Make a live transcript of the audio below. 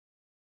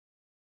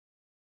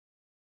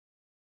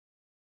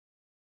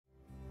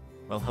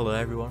Well, hello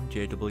everyone,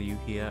 JW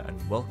here,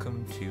 and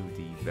welcome to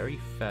the very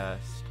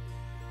first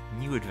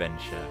new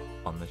adventure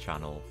on the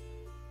channel.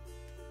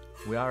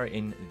 We are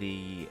in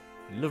the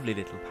lovely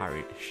little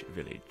parish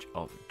village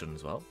of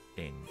Dunswell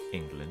in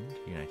England,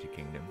 United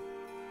Kingdom,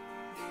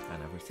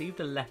 and I've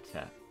received a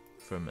letter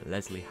from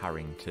Leslie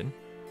Harrington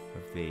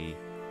of the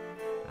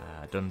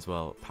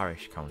Dunswell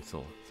Parish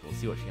Council, so we'll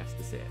see what she has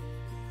to say.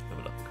 Let's have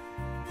a look.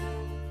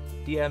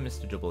 Dear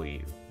Mr. W,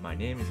 my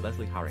name is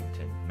Leslie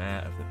Harrington,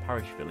 Mayor of the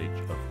parish village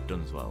of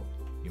Dunswell.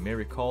 You may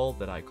recall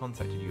that I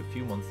contacted you a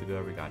few months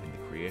ago regarding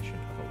the creation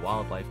of a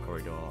wildlife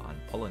corridor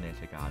and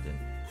pollinator garden,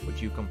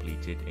 which you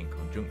completed in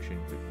conjunction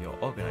with your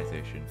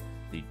organisation,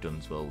 the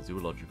Dunswell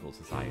Zoological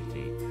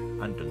Society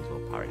and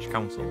Dunswell Parish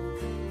Council.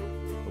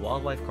 The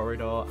wildlife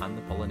corridor and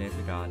the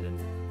pollinator garden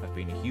have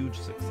been a huge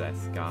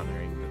success,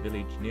 garnering the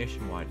village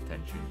nationwide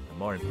attention and,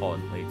 more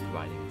importantly,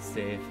 providing a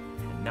safe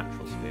and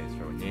natural space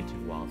for our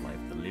native wildlife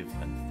to live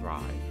and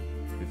thrive.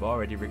 We've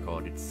already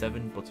recorded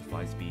 7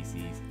 butterfly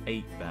species,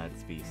 8 bird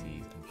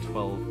species and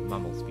 12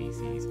 mammal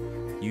species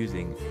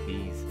using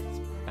these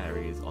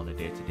areas on a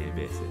day-to-day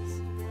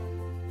basis.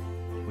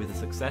 With the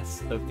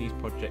success of these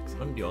projects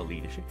under your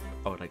leadership,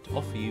 I would like to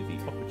offer you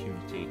the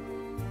opportunity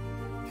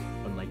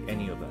unlike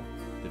any other.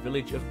 The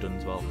village of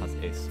Dunswell has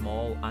a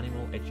small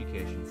animal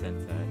education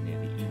centre near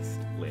the East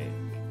Lake.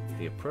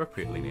 The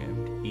appropriately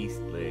named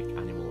East Lake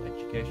Animal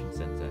Education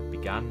Centre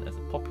began as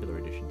a popular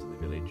addition to the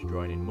village,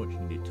 drawing in much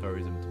needed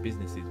tourism to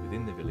businesses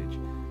within the village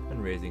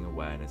and raising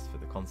awareness for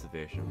the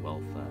conservation and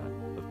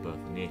welfare of both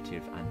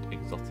native and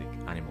exotic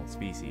animal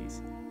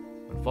species.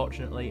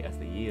 Unfortunately, as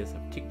the years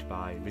have ticked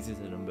by,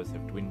 visitor numbers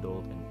have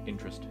dwindled and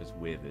interest has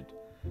wavered.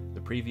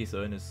 The previous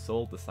owners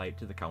sold the site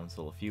to the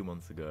council a few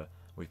months ago.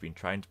 We've been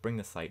trying to bring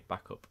the site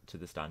back up to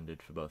the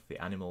standard for both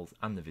the animals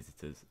and the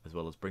visitors, as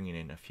well as bringing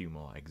in a few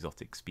more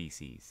exotic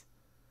species.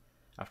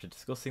 After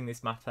discussing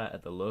this matter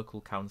at the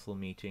local council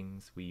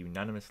meetings, we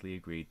unanimously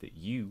agreed that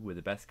you were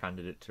the best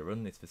candidate to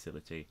run this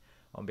facility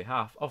on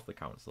behalf of the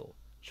council.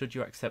 Should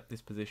you accept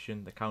this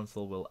position, the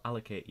council will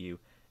allocate you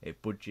a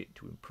budget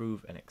to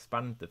improve and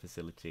expand the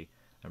facility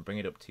and bring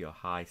it up to your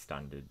high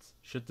standards.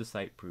 Should the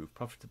site prove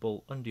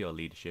profitable under your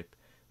leadership,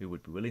 we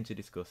would be willing to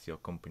discuss your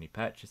company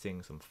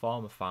purchasing some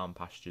former farm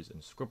pastures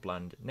and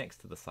scrubland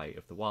next to the site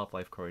of the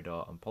wildlife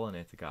corridor and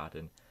pollinator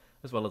garden,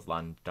 as well as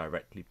land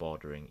directly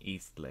bordering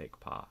East Lake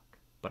Park.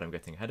 But I'm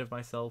getting ahead of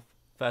myself.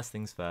 First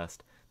things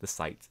first, the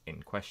site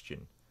in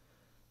question.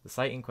 The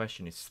site in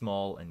question is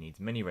small and needs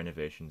many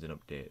renovations and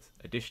updates.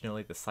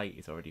 Additionally, the site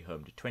is already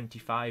home to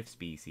 25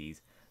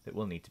 species that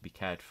will need to be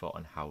cared for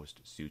and housed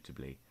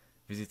suitably.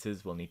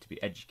 Visitors will need to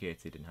be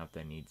educated and have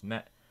their needs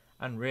met,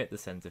 and rate the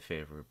centre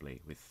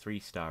favourably with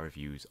 3-star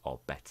reviews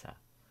or better.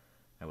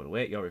 I will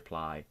await your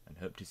reply and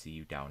hope to see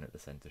you down at the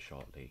centre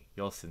shortly.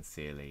 Yours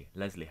sincerely,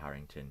 Leslie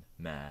Harrington,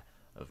 Mayor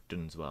of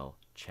Dunswell,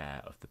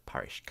 Chair of the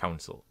Parish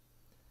Council.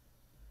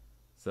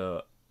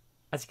 So,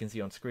 as you can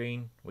see on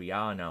screen, we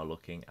are now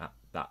looking at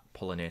that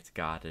pollinator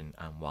garden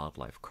and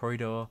wildlife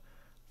corridor.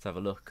 Let's have a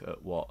look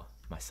at what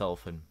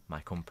myself and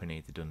my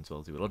company, the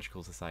Dunswell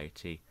Zoological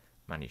Society,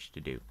 managed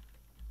to do.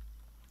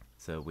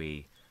 So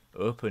we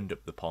opened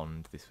up the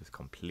pond. This was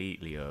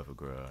completely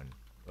overgrown.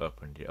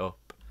 Opened it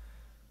up,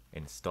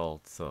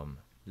 installed some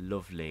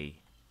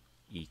lovely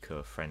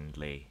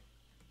eco-friendly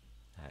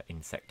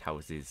insect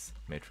houses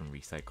made from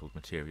recycled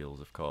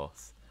materials, of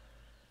course.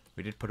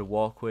 We did put a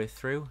walkway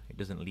through. It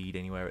doesn't lead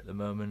anywhere at the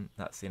moment.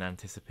 That's in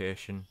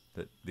anticipation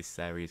that this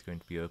area is going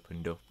to be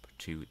opened up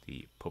to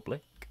the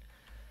public.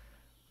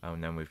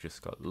 And then we've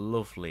just got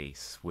lovely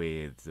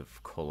swathes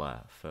of colour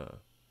for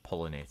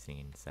pollinating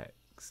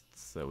insects.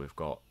 So we've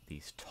got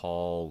these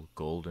tall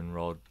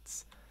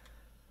goldenrods,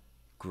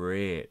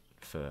 great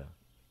for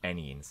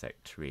any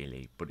insect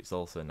really, but it's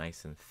also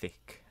nice and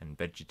thick and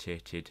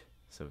vegetated,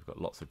 so we've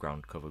got lots of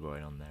ground cover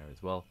going on there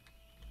as well.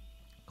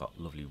 Got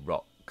lovely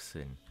rocks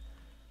and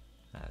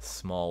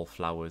small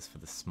flowers for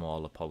the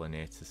smaller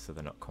pollinators, so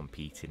they're not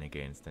competing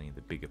against any of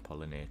the bigger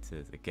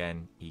pollinators.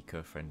 Again,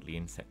 eco-friendly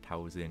insect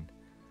housing.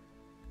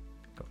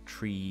 Got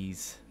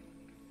trees.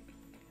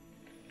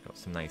 Got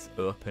some nice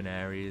open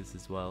areas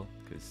as well,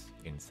 because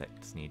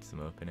insects need some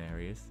open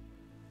areas.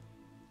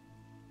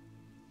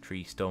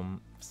 Tree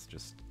stumps,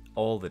 just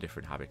all the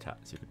different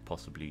habitats you could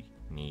possibly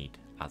need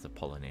as a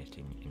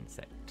pollinating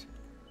insect.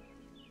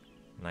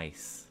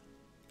 Nice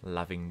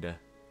lavender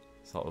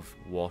sort of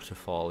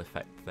waterfall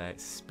effect there,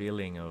 it's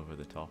spilling over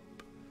the top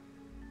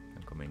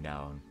and coming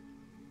down.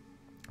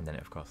 And then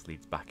it of course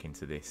leads back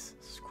into this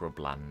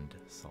scrubland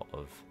sort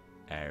of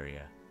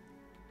area.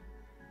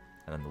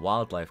 And then the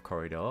wildlife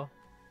corridor,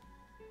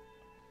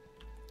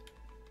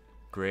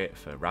 great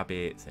for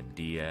rabbits and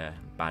deer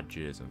and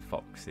badgers and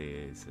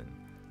foxes and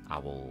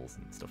owls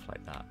and stuff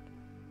like that.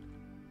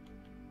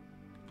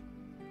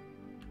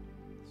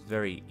 It's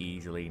very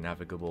easily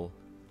navigable.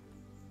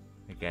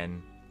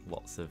 Again,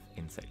 lots of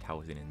insect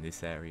housing in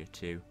this area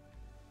too.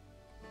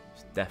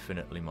 It's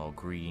definitely more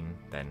green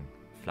than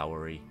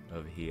flowery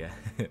over here.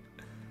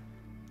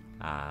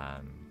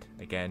 And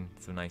again,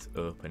 some nice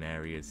open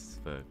areas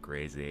for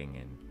grazing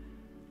and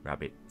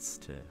rabbits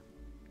to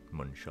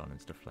munch on and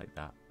stuff like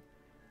that.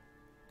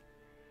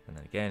 And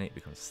then again it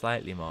becomes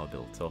slightly more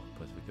built up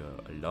as we go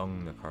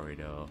along the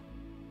corridor,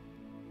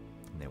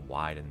 and then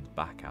widens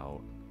back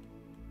out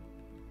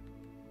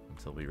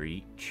until we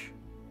reach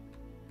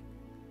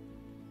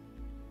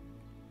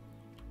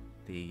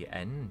the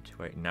end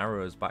where it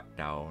narrows back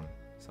down,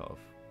 sort of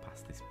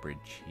past this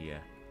bridge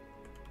here.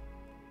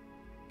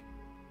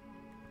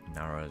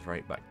 Narrows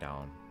right back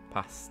down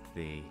past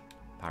the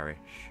parish,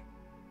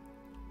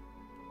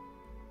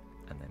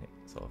 and then it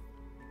sort of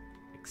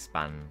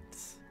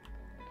expands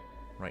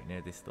right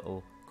near this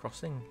little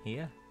crossing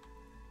here.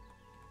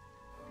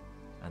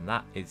 And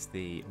that is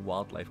the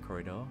wildlife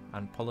corridor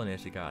and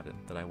pollinator garden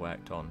that I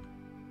worked on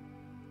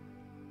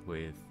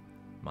with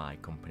my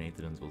company,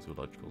 the Dunswell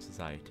Zoological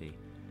Society,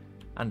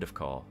 and of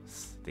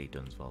course the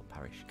Dunswell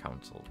Parish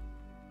Council.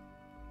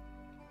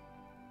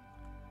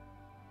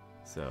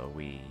 So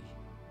we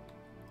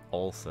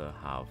also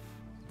have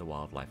the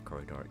wildlife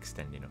corridor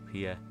extending up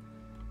here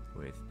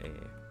with a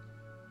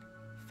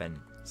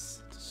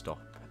fence to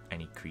stop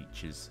any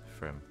creatures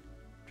from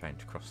trying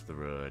to cross the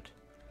road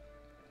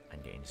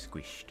and getting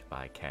squished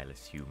by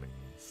careless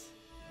humans.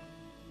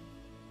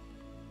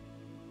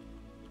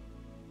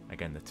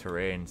 Again, the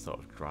terrain sort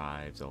of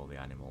drives all the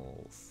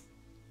animals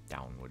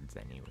downwards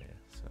anyway,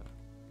 so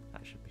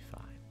that should be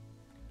fine.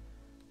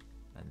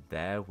 And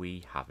there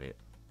we have it.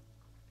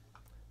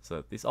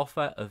 So this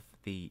offer of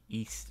the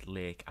East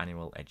Lake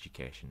Animal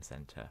Education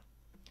Centre.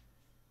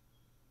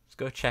 Let's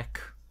go check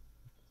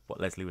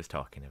what Leslie was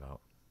talking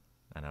about,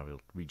 and I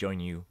will rejoin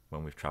you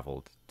when we've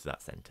travelled to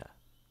that centre.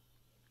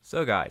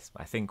 So guys,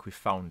 I think we've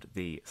found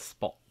the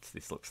spot.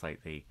 This looks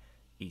like the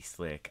East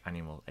Lake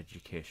Animal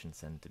Education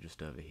Centre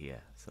just over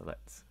here. So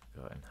let's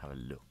go and have a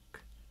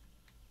look.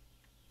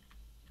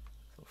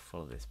 So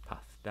follow this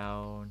path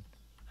down,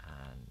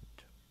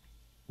 and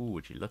ooh,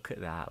 would you look at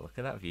that? Look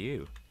at that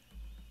view.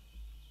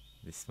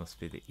 This must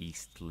be the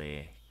East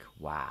Lake.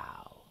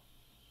 Wow.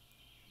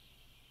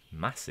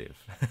 Massive.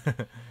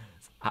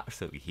 It's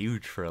absolutely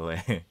huge for a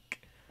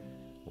lake.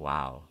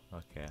 Wow.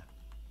 Okay.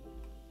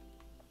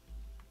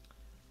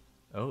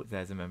 Oh,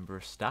 there's a member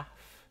of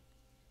staff.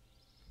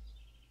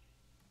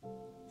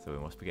 So we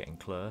must be getting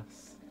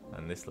close.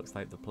 And this looks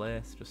like the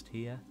place just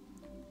here.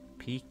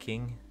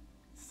 Peeking.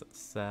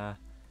 It's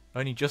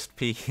only just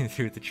peeking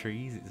through the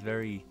trees. It's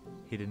very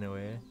hidden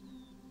away.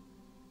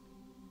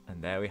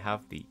 And there we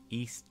have the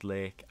East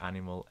Lake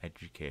Animal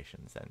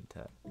Education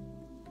Centre.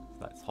 So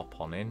let's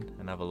hop on in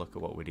and have a look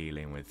at what we're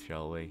dealing with,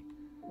 shall we?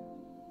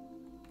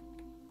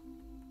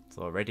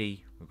 So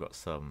already we've got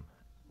some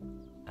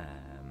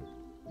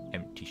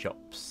empty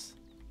shops.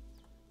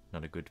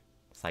 Not a good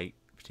sight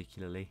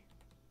particularly.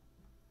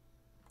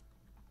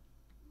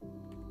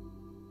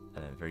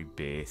 And then very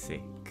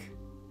basic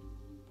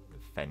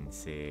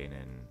fencing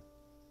and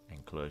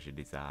enclosure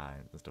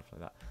design and stuff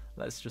like that.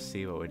 Let's just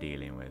see what we're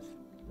dealing with.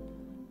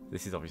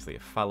 This is obviously a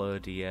fallow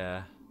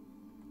deer,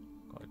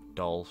 got a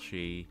doll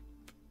sheep,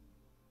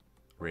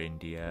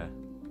 reindeer.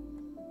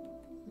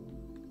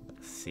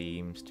 That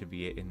seems to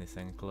be it in this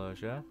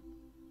enclosure.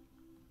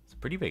 It's a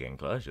pretty big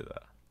enclosure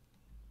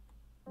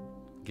though.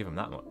 Give them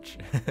that much.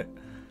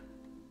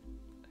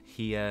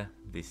 Here,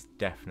 this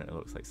definitely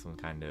looks like some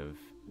kind of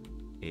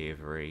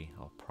aviary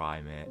or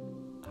primate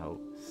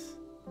house.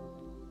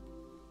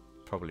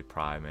 Probably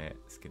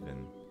primates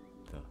given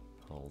the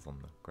holes on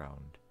the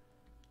ground.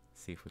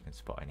 See if we can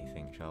spot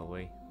anything, shall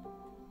we?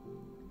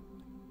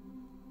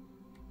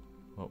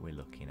 What we're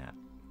looking at.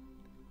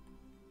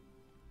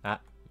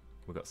 Ah,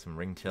 we've got some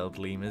ring-tailed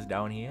lemurs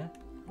down here.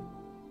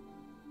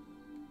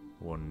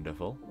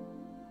 Wonderful.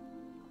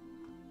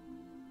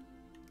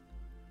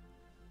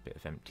 Bit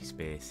of empty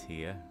space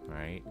here,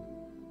 right?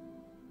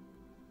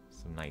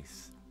 Some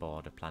nice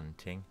border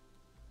planting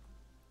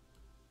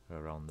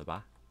around the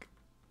back.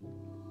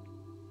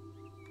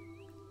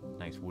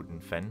 Nice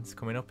wooden fence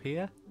coming up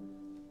here.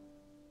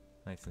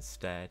 Nice and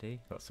sturdy.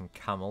 Got some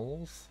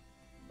camels.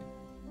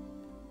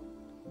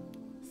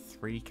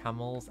 3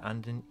 camels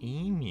and an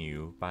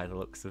emu by the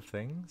looks of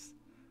things.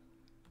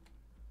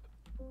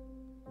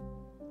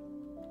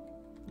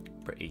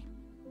 Pretty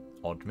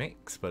odd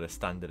mix, but a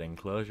standard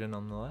enclosure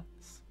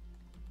nonetheless.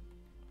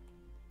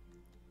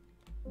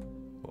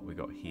 What we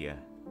got here?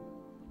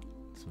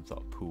 Some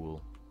sort of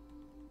pool.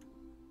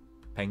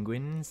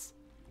 Penguins.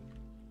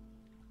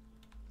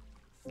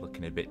 It's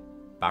looking a bit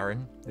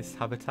barren, this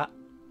habitat.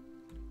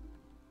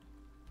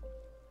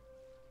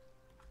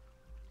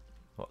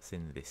 What's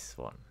in this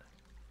one?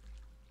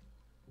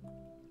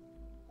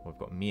 We've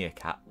got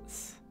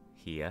meerkats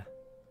here.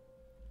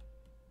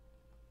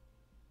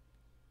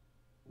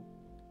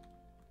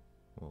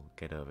 We'll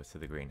get over to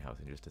the greenhouse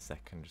in just a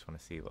second. Just want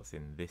to see what's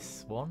in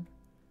this one.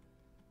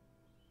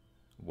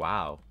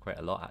 Wow, quite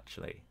a lot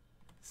actually.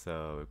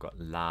 So we've got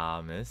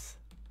llamas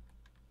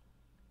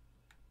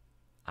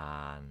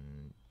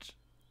and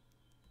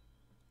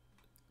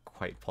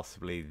quite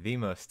possibly the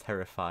most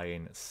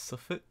terrifying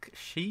Suffolk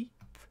sheep.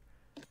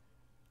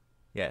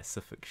 Yeah,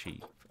 Suffolk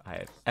sheep I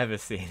have ever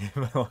seen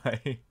in my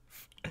life.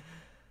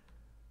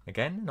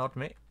 Again, an odd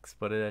mix,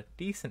 but a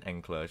decent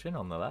enclosure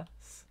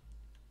nonetheless.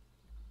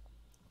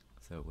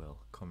 So we'll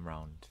come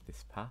round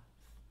this path.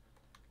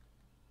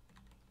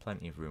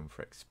 Plenty of room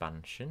for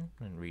expansion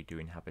and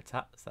redoing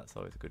habitats, that's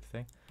always a good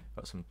thing.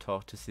 Got some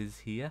tortoises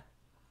here.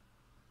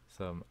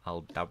 Some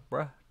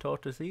Aldabra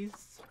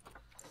tortoises.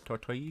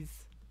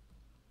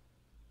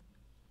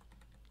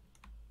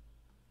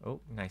 Oh,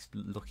 nice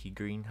lucky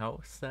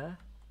greenhouse there.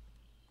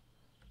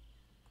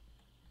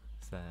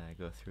 So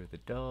go through the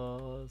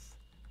doors.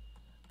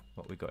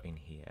 What we got in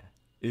here?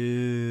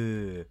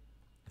 Ooh,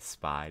 a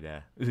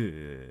spider.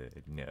 Ooh,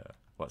 no.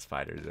 What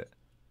spider is it?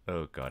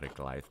 Oh god, a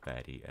Goliath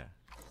bird eater.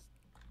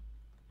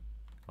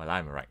 Well,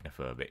 I'm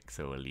arachnophobic,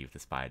 so we'll leave the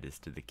spiders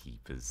to the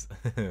keepers.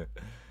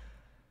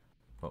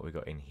 What we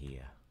got in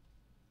here?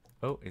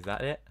 Oh, is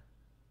that it?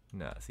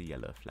 No, it's a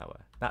yellow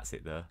flower. That's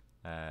it though.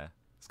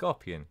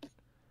 Scorpion.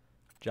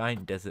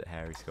 Giant desert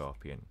hairy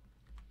scorpion.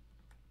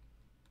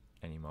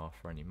 Any more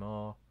for any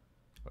more?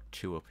 Got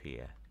two up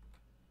here.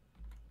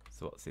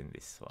 So what's in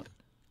this one?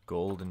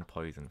 Golden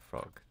poison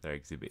frog. Their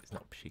exhibit's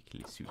not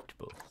particularly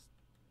suitable.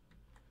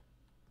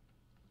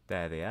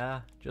 There they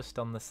are, just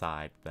on the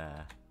side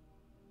there.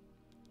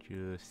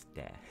 Just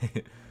there.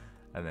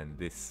 And then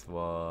this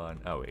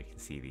one, oh we can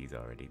see these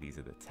already. These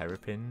are the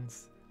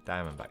terrapins.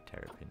 Diamondback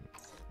terrapins.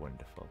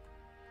 Wonderful.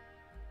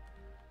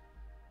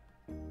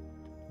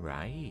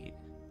 Right.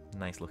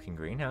 Nice looking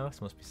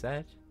greenhouse, must be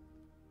said.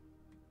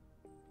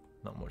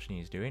 Not much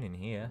needs doing in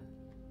here.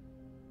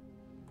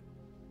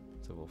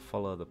 So we'll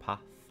follow the path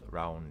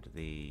around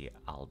the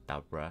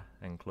Aldabra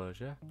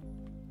enclosure.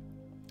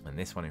 And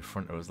this one in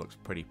front of us looks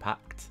pretty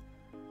packed.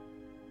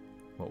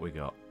 What we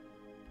got?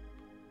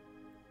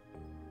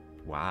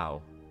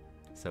 Wow.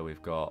 So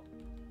we've got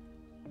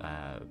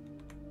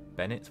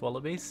Bennett's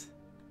wallabies.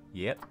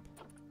 Yep.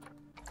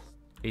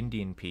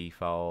 Indian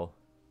peafowl.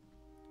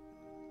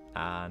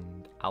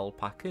 And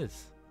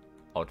alpacas.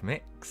 Odd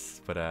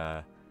mix,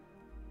 but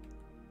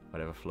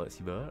whatever floats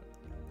your boat.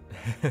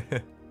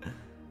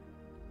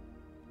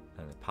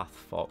 And the path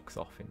forks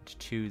off into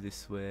two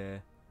this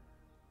way.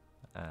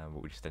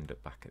 But we just end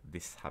up back at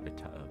this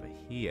habitat over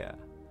here,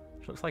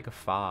 which looks like a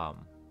farm.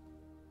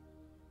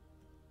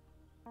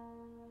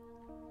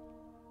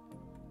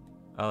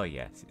 Oh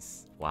yes,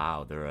 it's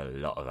wow, there are a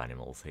lot of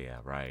animals here,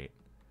 right?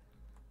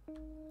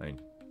 I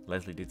mean,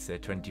 Leslie did say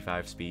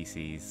 25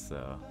 species,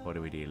 so what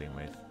are we dealing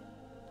with?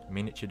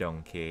 Miniature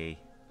donkey,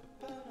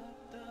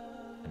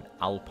 an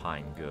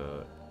alpine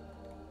goat,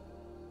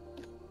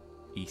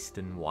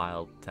 eastern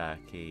wild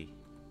turkey,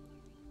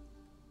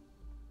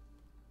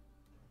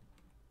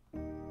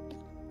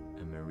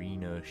 a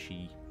merino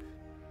sheep,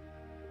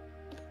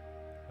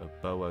 a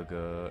boa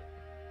goat,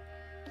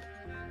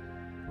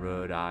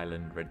 Rhode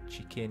Island red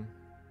chicken.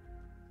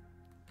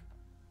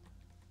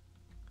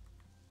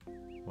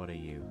 What are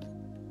you?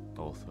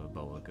 Also a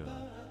boa goat.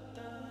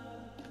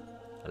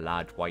 A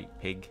large white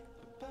pig.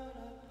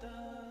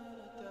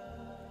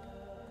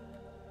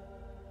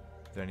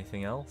 Is there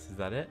anything else? Is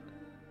that it?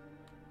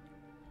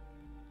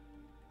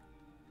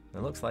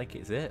 It looks like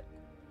it's it.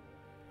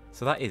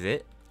 So that is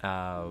it.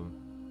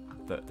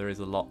 There is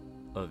a lot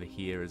over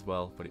here as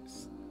well, but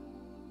it's,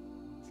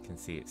 as you can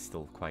see, it's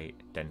still quite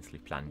densely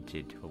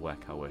planted. We'll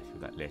work our way through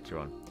that later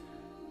on.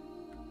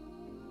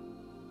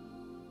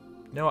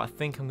 You know what, I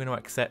think I'm going to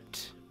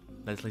accept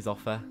Leslie's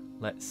offer.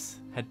 Let's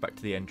head back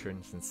to the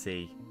entrance and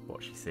see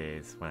what she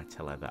says when I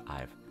tell her that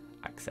I've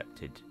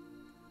accepted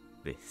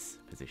this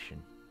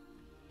position.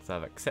 So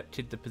I've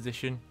accepted the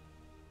position,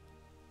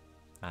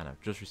 and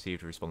I've just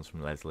received a response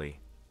from Leslie.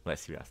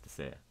 Let's see what it has to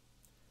say.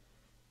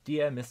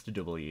 Dear Mr.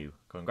 W,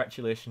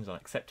 congratulations on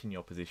accepting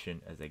your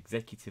position as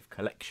Executive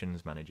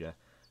Collections Manager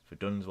for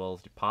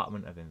Dunswell's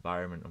Department of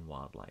Environment and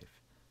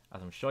Wildlife.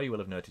 As I'm sure you will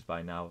have noticed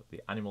by now,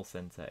 the Animal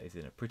Centre is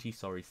in a pretty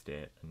sorry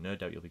state, and no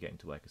doubt you'll be getting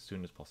to work as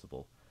soon as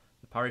possible.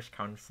 The Parish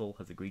Council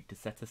has agreed to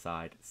set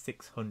aside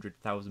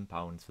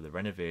 £600,000 for the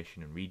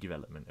renovation and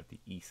redevelopment of the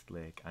East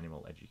Lake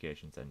Animal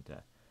Education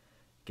Centre.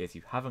 In case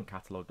you haven't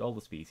catalogued all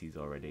the species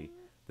already,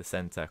 the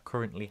centre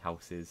currently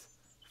houses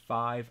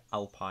 5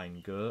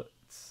 alpine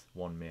goats,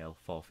 1 male,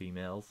 4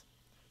 females,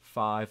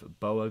 5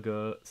 boa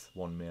goats,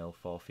 1 male,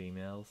 4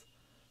 females,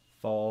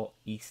 4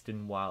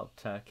 eastern wild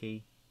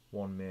turkey,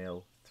 1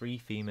 male, 3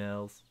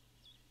 females,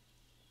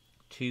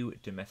 2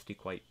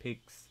 domestic white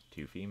pigs,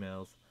 2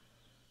 females,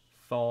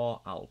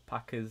 4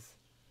 alpacas,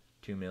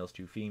 2 males,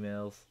 2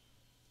 females,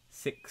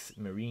 6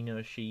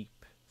 merino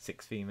sheep,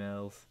 6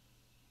 females,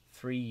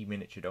 3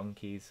 miniature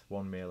donkeys,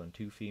 1 male and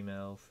 2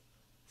 females,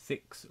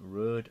 6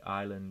 Rhode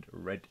Island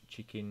red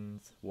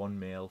chickens, 1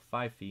 male,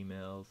 5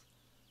 females,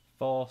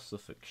 4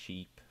 Suffolk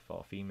sheep,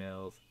 4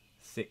 females,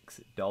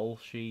 6 doll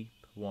sheep,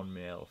 1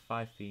 male,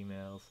 5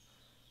 females,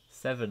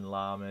 7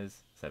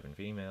 llamas, 7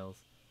 females,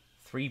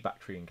 3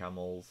 Bactrian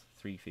camels,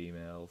 3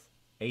 females,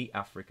 8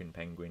 African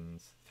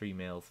penguins, 3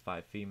 males,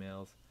 5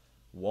 females,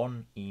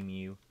 1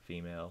 emu,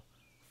 female,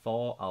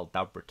 4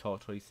 Aldabra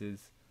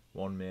tortoises,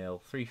 1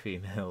 male, 3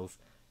 females,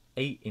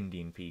 8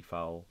 Indian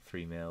peafowl,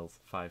 3 males,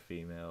 5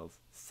 females,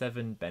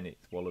 7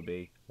 Bennett's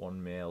wallaby,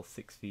 1 male,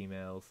 6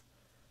 females,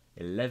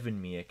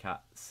 11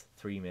 meerkats,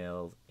 3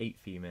 males, 8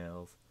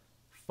 females,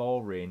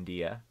 4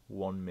 reindeer,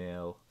 1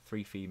 male,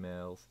 3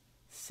 females,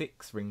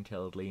 6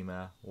 ring-tailed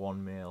lemur,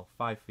 1 male,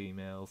 5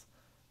 females,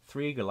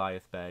 3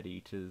 Goliath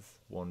bird-eaters,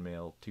 1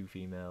 male, 2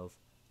 females,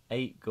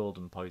 8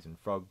 golden poison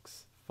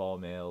frogs, 4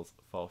 males,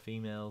 4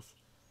 females,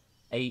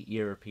 8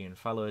 European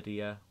fallow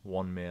deer,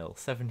 1 male,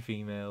 7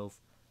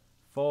 females,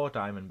 4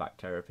 diamondback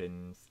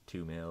terrapins,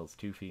 2 males,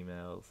 2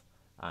 females,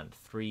 and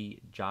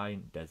 3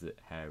 giant desert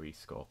hairy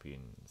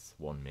scorpions,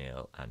 1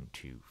 male and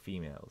 2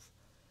 females.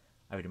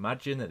 I would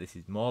imagine that this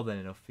is more than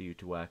enough for you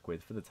to work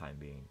with for the time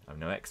being. I'm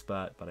no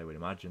expert, but I would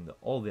imagine that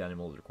all the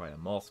animals require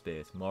more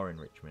space, more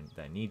enrichment,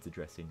 their needs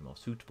addressing, more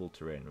suitable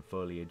terrain and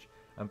foliage,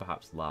 and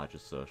perhaps larger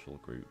social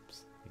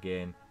groups.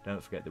 Again,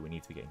 don't forget that we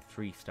need to be getting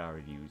 3-star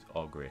reviews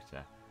or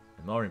greater,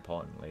 and more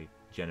importantly,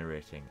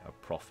 generating a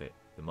profit.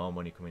 The more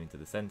money coming into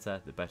the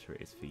centre, the better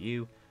it is for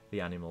you,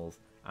 the animals,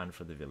 and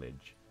for the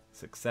village.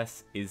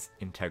 Success is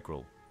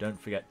integral. Don't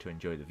forget to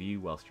enjoy the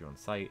view whilst you're on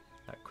site.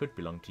 That could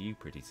belong to you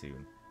pretty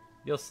soon.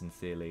 Yours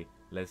sincerely,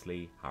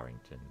 Leslie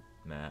Harrington,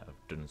 Mayor of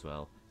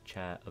Dunswell,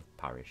 Chair of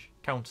Parish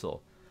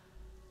Council.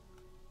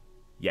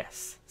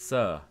 Yes,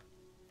 so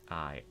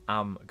I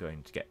am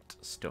going to get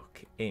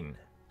stuck in.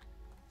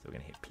 So we're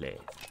going to hit play.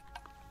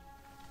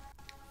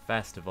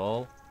 First of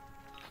all,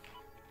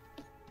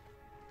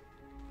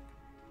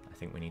 I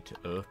think we need to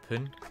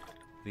open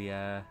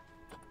the,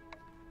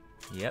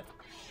 yep.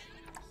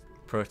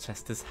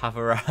 Protesters have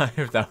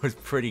arrived. That was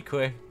pretty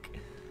quick.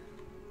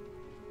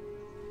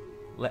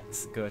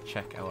 Let's go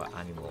check our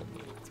animal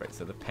needs. Right,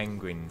 so the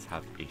penguins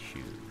have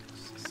issues.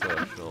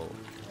 Social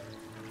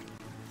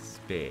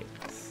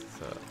space.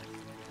 So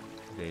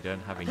they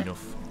don't have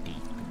enough deep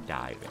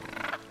diving.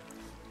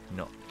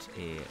 Not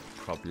a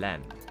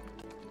problem.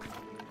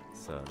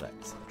 So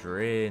let's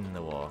drain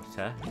the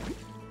water.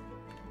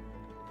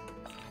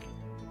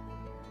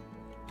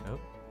 Oh.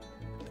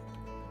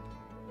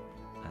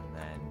 And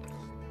then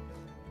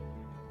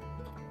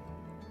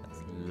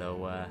let's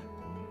lower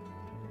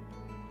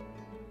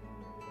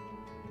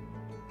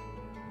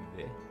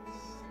this.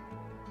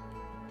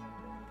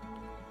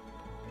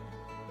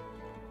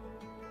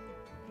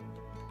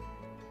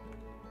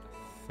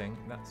 I think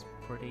that's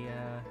pretty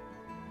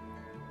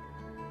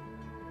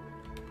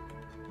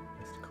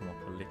let's come up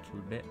a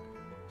little bit.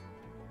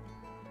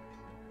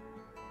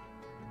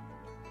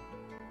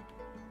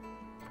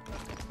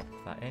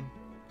 Put that in.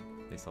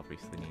 This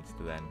obviously needs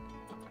to then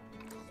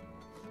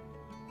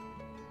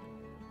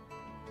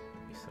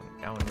be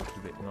sunk down a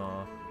little bit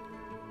more.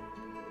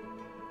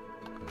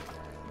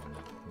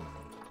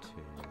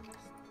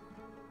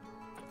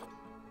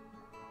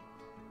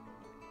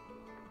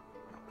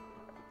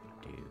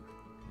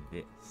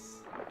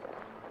 This.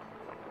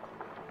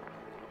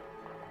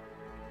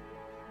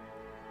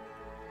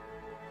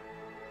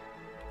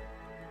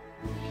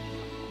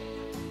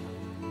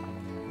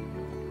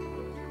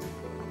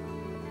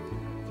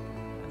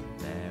 And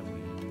there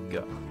we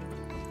go.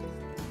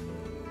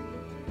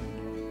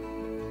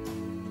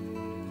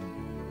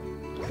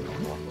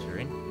 Water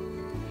in.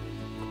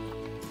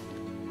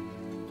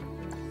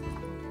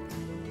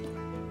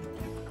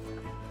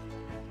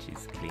 Which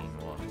is clean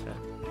water.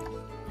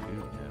 Ooh,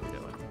 no, we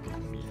don't want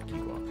milky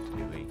water,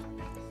 do we?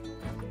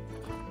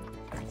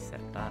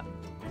 Reset that.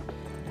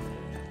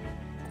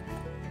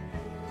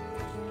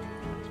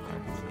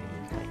 Transparency,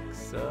 like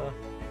so.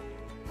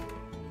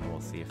 And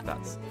we'll see if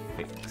that's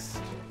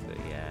fixed the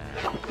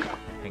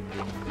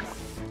penguins'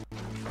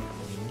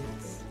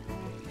 needs.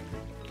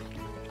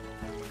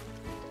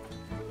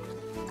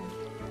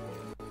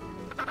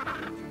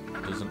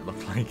 Doesn't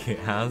look like it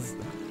has.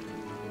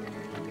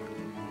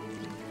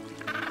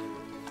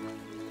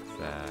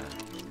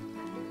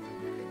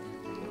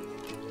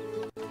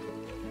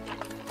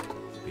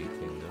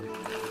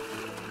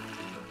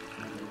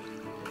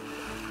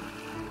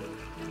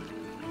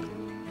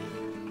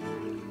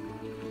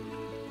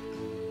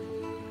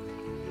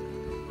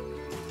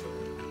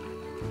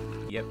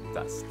 Yep,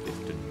 that's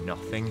just done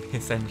nothing,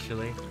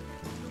 essentially.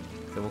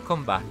 So we'll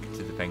come back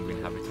to the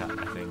penguin habitat,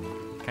 I think.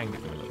 Can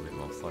give them a little bit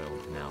more soil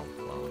now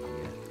while we're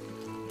here.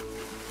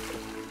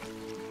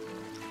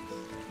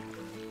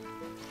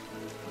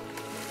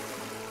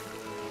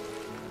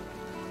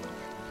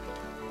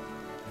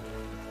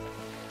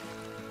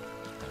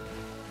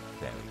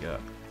 There we go.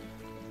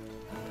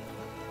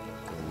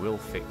 So we'll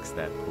fix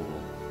their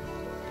pool.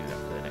 Do that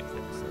for the next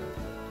episode.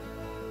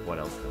 What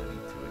else do I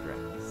need to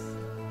address?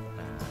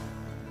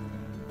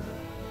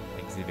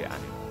 Exhibit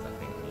animals, I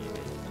think,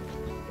 needed.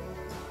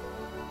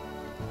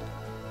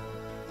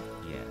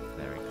 Yeah,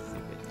 they're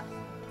exhibit.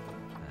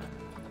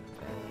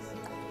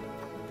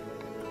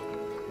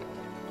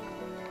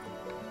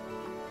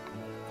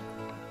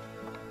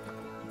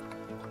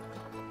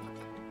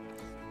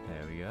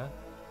 There we go.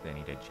 They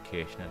need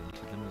education added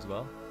to them as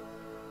well.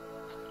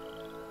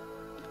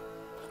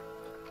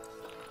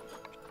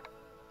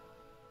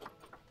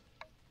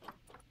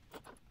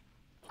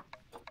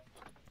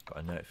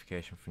 Got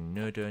notification for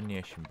no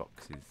donation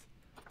boxes.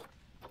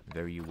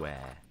 Very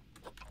aware.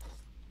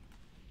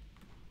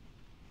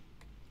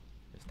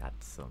 Just add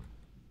some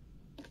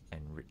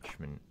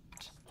enrichment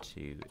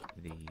to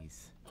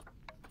these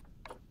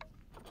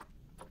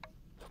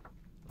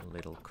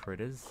little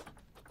critters.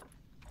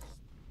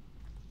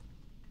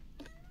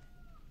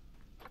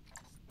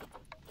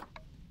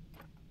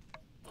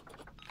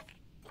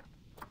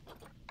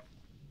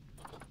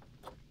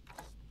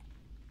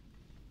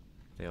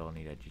 They all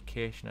need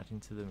education added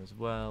into them as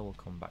well. We'll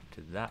come back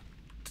to that.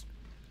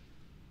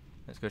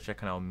 Let's go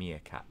check on our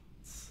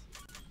meerkats.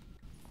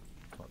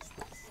 What's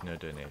this? No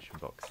donation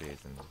boxes,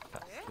 and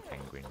that's the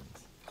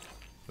penguins.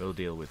 We'll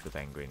deal with the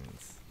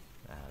penguins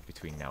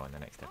between now and the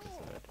next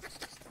episode.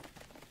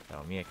 So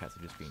our meerkats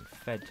have just been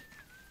fed.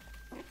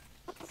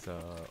 So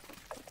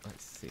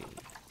let's see.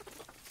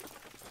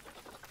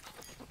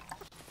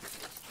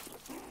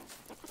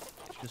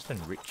 It's just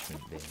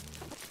enrichment then.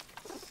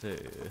 So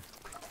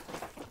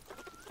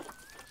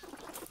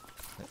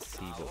let's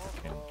see what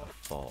we can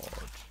afford.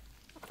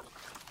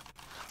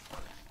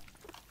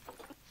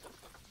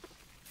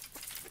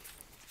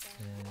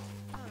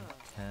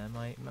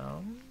 Termite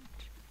mound.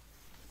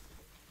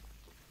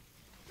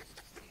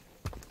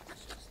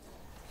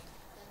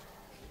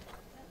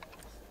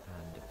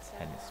 And a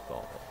tennis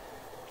ball.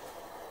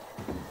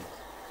 And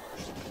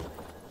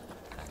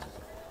a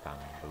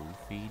bamboo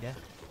feeder.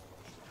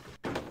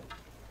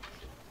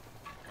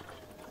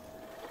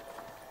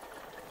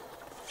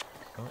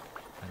 Oh,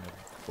 and a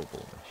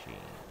bubble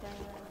machine.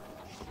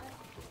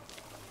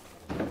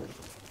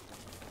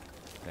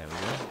 There we go.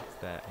 It's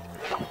their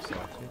enrichment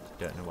sorted.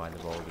 Don't know why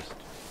they've all just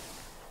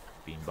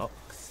been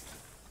boxed.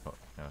 Oh,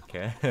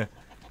 okay.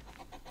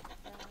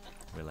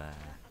 We'll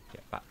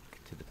get back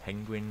to the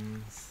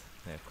penguins.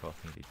 They of course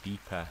need a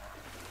deeper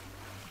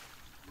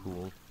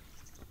pool.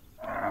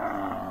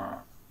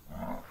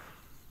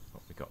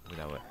 What we got with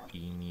our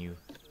emu.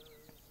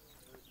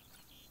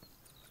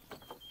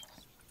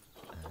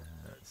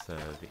 So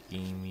the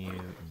emu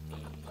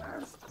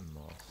needs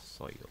more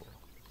soil.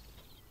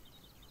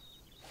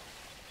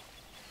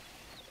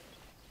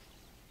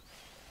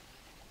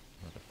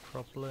 Not a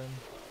problem.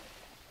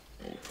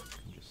 You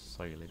can just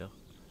soil it up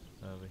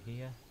over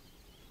here.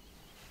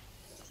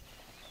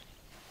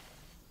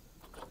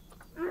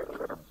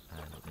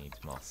 And it needs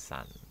more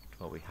sand.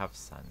 Well, we have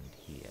sand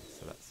here,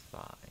 so that's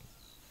fine.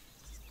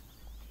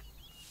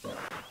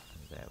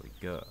 And there we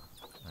go.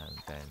 And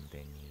then they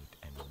need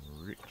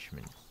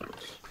enrichment.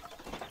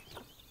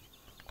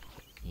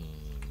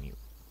 Emu.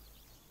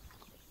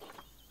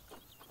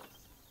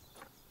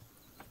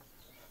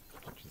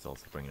 Which is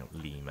also bringing up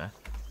lemur.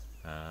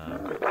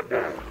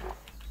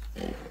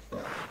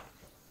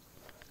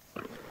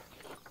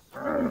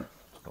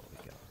 What we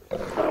got?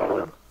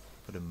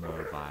 Put a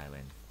mobile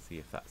in, see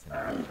if that's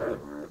enough for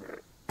them.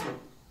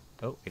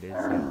 Oh, it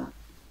is.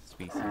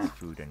 Species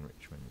food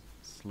enrichment.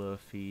 Slow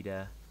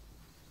feeder.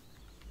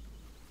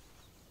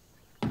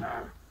 And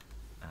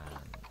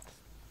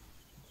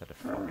is that a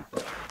fruit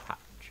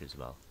patch as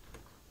well?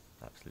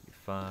 Absolutely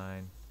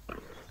fine.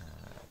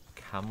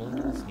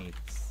 Camels need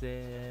the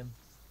same.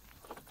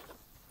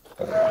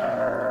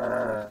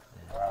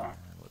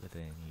 What do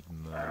they need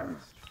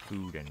most?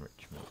 Food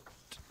enrichment.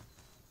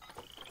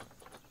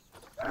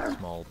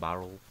 Small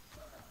barrel.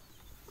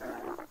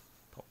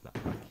 Pop that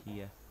back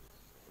here.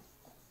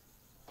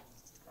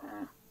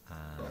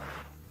 And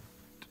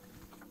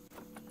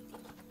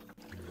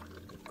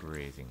a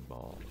grazing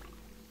ball.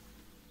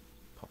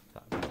 Pop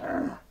that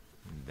back.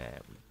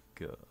 There we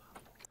go.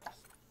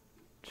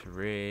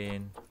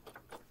 Terrain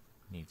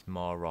needs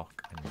more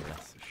rock and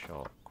less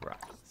short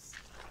grass.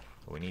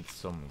 But we need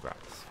some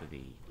grass for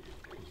the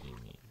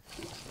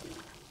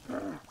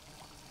emus.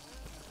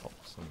 Pop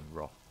some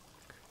rock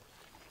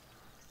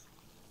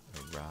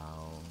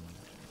around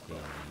the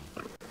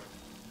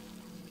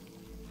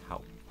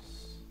house.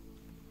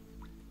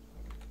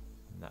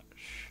 And that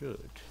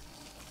should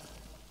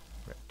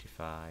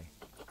rectify,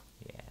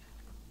 yeah,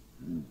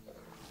 the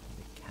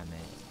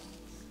camels.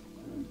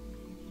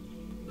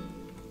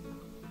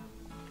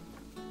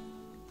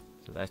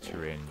 So their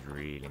terrain's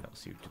really not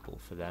suitable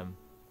for them.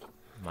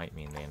 Might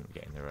mean they end up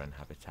getting their own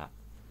habitat.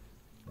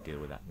 We'll deal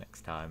with that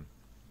next time.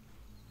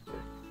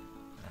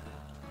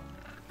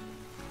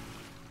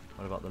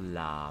 What about the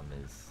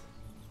llamas?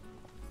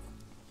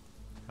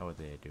 How are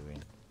they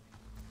doing?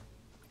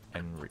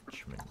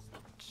 Enrichment.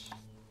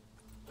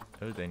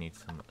 Oh, they need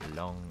some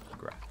long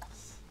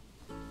grass.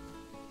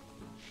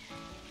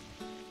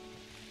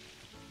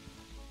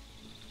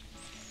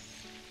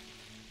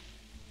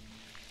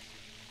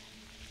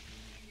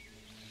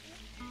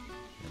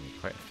 They need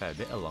quite a fair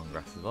bit of long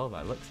grass as well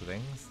by the looks of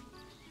things.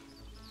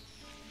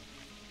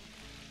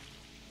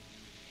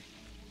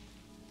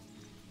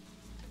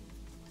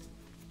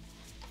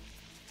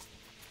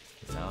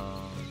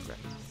 Long grass.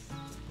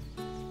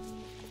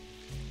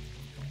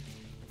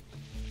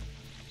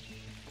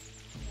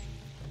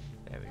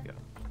 There we go.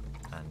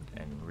 And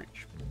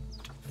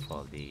enrichment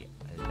for the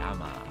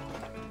llama.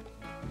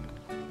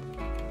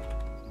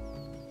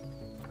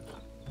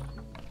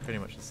 pretty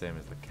much the same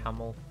as the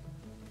camel.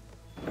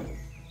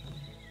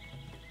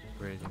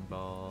 Grazing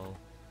ball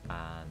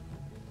and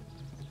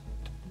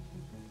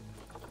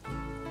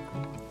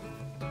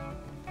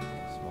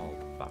small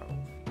barrel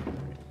feeder.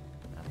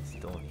 And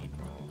still need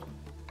more.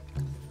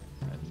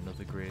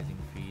 Another grazing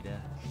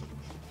feeder.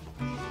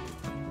 And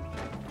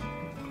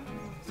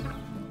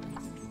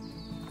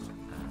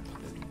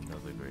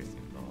another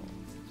grazing ball.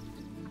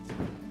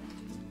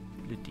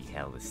 Bloody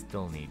hell, they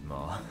still need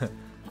more.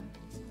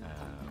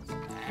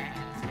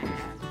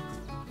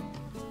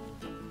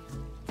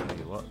 Tell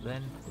you what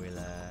then,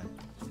 we'll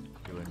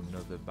do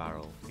another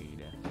barrel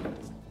feeder.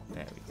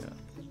 There we go.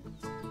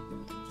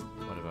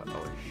 What about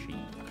our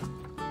sheep?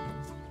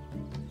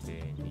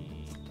 They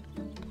need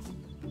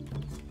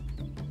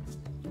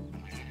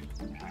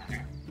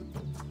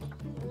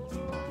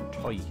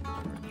toy enrichment.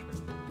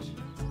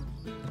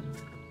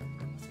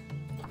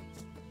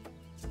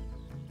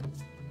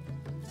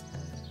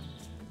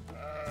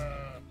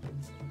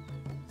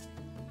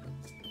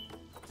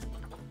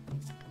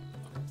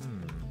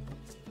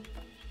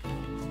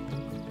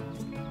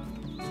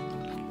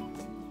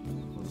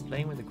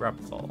 Playing with the grab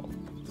ball.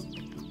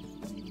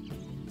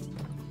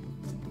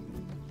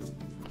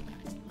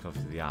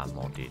 Obviously they are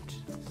modded,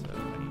 so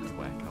I need to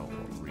work out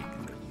what rig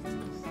they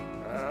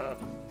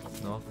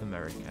use. North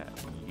America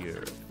and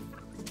Europe.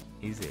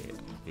 Is it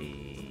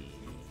the...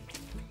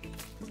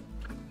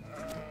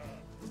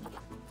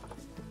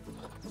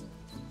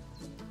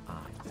 I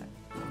bet.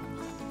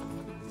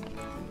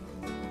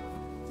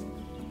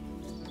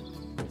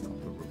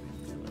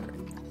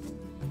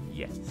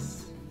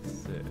 Yes,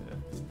 sir.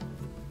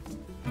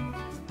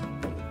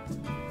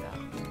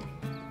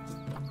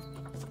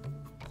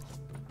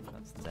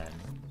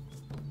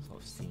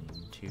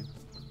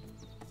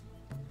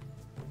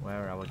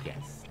 Where are our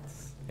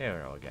guests? Here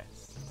are our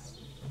guests.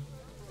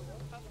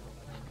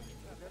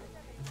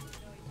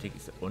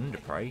 Tickets are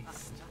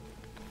underpriced.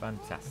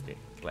 Fantastic.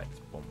 Let's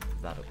bump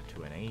that up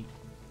to an 8.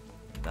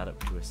 And that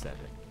up to a 7.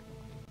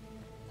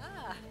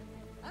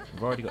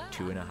 We've already got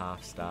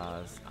 2.5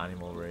 stars.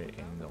 Animal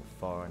rating,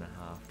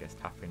 4.5. Guest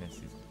happiness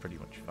is pretty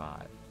much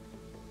 5.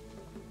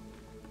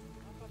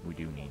 We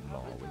do need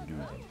more. We're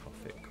losing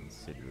profit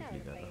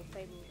considerably though.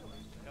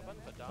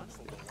 What's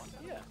this?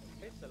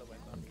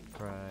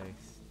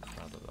 Underpriced.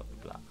 Blah blah blah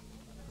blah.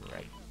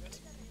 Right.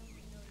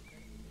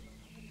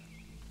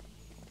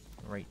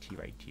 Righty.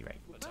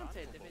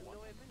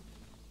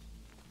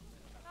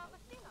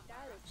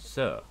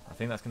 So, I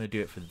think that's going to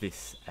do it for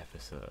this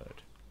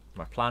episode.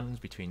 My plans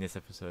between this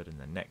episode and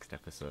the next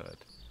episode.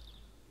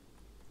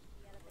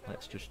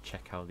 Let's just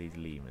check how these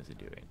lemurs are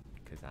doing,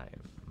 because I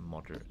am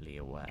moderately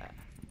aware.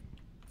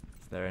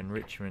 So their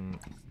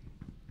enrichment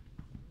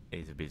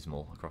is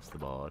abysmal across the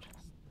board.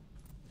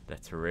 Their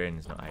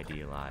terrain's not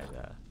ideal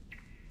either.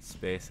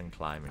 Space and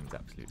climbing is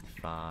absolutely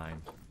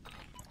fine.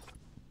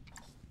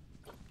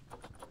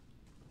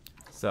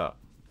 So,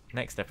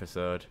 next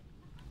episode,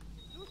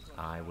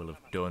 I will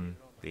have done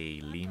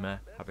the lemur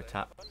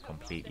habitat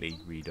completely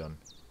redone.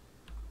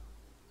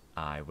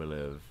 I will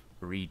have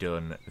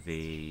redone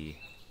the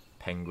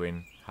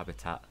penguin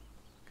habitat,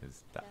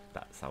 because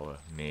that's our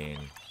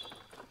main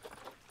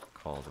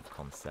cause of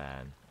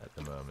concern at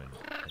the moment,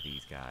 are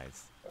these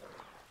guys.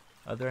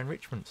 Are there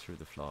enrichments through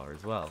the floor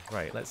as well?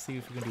 Right, let's see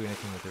if we can do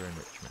anything with their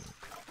enrichment.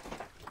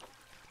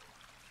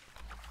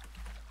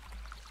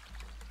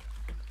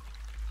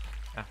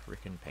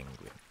 African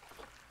penguin.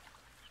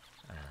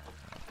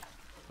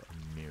 Put a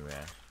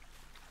mirror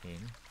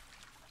in.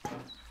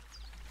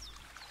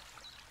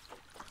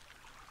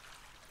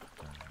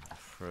 A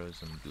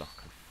frozen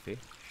block of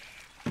fish.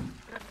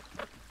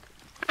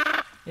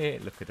 Yeah,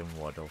 look at them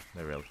waddle.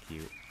 They're real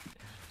cute.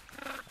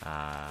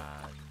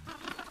 And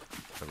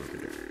there we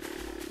go.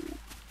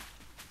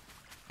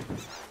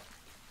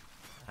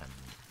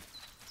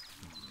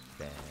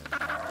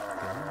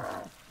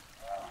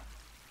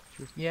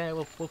 Yeah,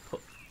 we'll put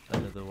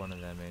another one of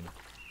them in,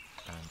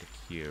 and a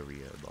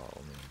curio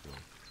ball maybe.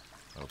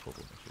 Oh,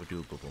 bubble machine. We'll do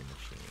a bubble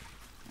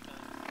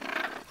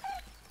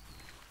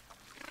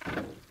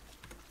machine.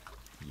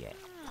 Yeah.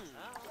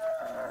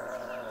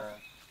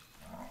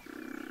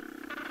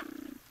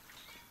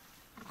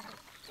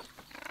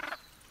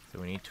 So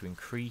we need to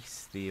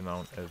increase the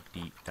amount of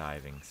deep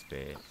diving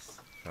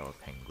space for our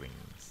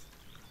penguins.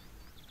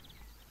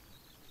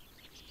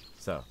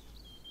 So,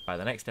 by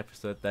the next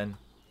episode then,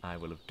 I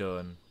will have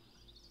done...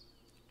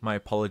 My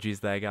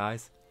apologies there,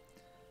 guys.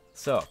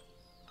 So,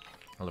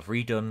 I'll have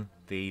redone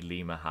the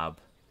lemur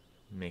hab,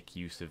 make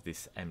use of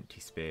this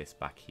empty space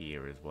back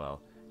here as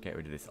well, get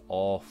rid of this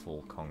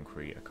awful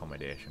concrete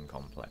accommodation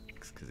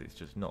complex, because it's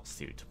just not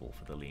suitable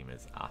for the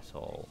lemurs at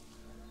all.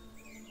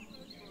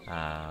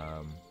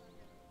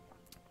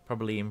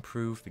 Probably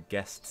improve the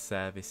guest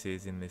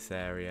services in this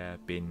area,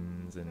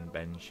 bins and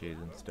benches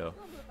and stuff.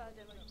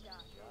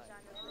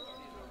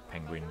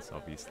 Penguins,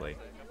 obviously.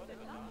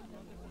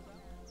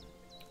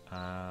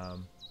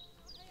 I'm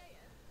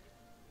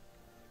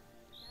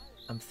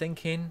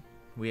thinking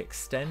we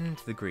extend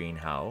the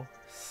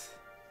greenhouse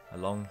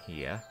along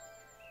here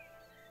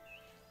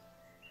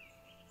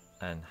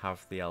and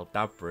have the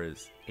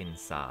Aldabras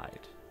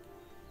inside.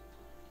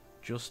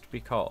 Just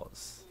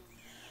because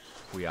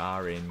we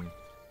are in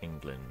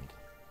England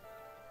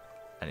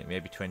and it may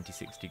be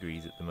 26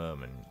 degrees at the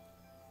moment,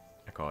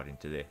 according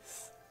to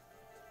this,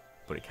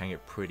 but it can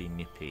get pretty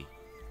nippy,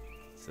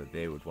 so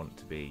they would want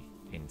to be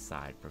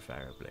inside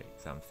preferably.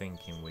 So I'm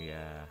thinking we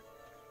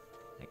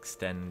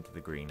extend the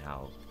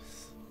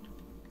greenhouse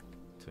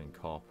to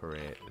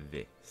incorporate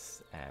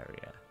this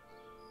area.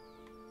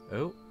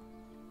 Oh!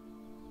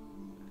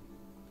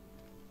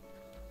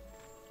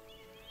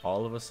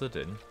 All of a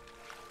sudden,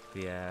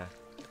 the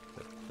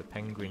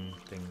penguin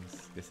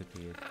things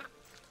disappeared.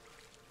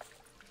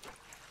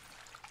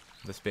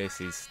 The space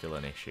is still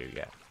an issue,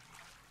 yeah,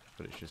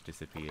 but it's just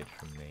disappeared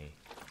from the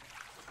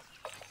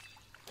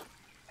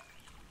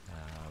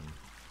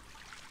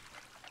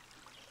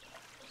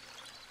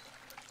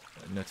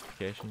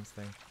notifications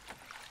thing.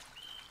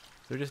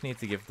 So we just need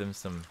to give them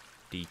some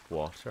deep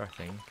water, I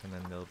think, and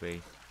then they'll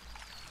be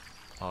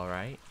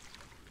alright.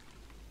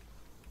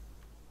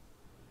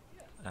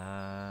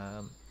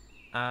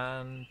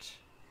 And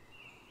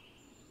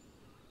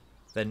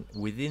then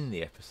within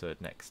the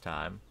episode next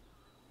time,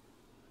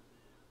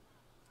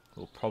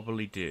 we'll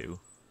probably do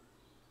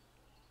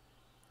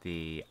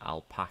the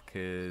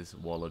alpacas,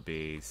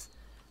 wallabies,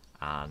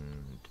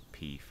 and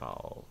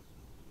peafowl,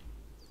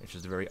 which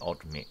is a very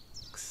odd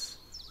mix.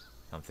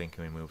 I'm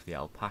thinking we move the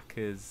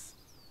alpacas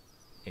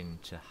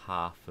into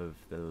half of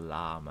the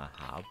llama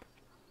hab,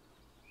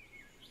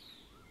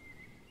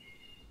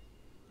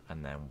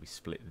 and then we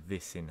split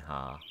this in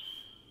half.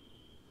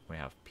 We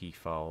have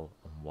peafowl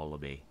and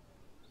wallaby.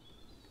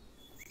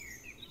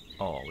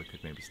 Or we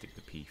could maybe stick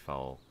the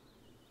peafowl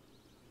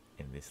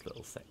in this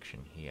little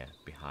section here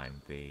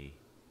behind the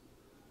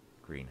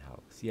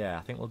greenhouse. Yeah,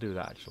 I think we'll do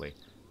that actually.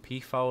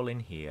 Peafowl in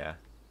here.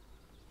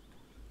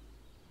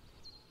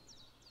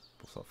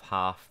 We'll sort of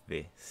half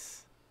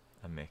this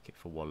and make it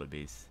for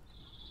wallabies.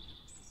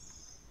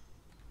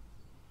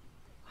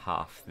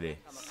 Half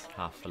this,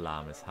 half for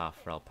llamas,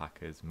 half for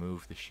alpacas.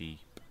 Move the sheep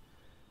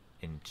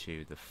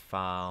into the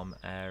farm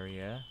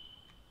area.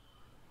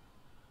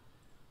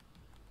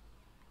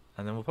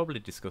 And then we'll probably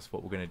discuss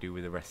what we're going to do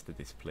with the rest of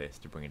this place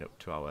to bring it up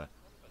to our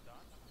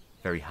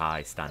very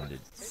high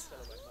standards.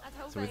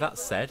 So with that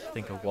said, I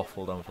think I've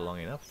waffled on for long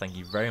enough. Thank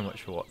you very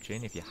much for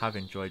watching. If you have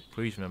enjoyed,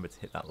 please remember to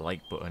hit that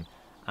like button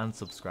and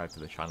subscribe to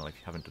the channel if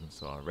you haven't done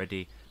so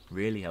already.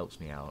 Really helps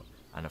me out.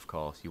 And of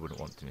course, you wouldn't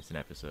want to miss an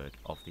episode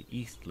of the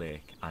East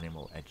Lake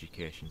Animal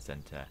Education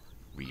Centre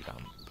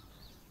revamp.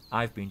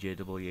 I've been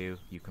JW.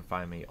 You can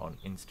find me on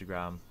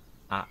Instagram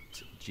at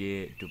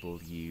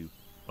JW_YT.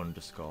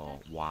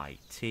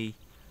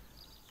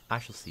 I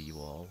shall see you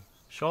all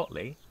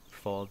shortly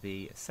for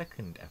the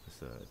second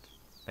episode.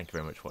 Thank you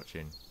very much for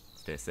watching.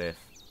 Stay safe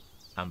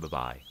and bye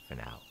bye for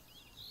now.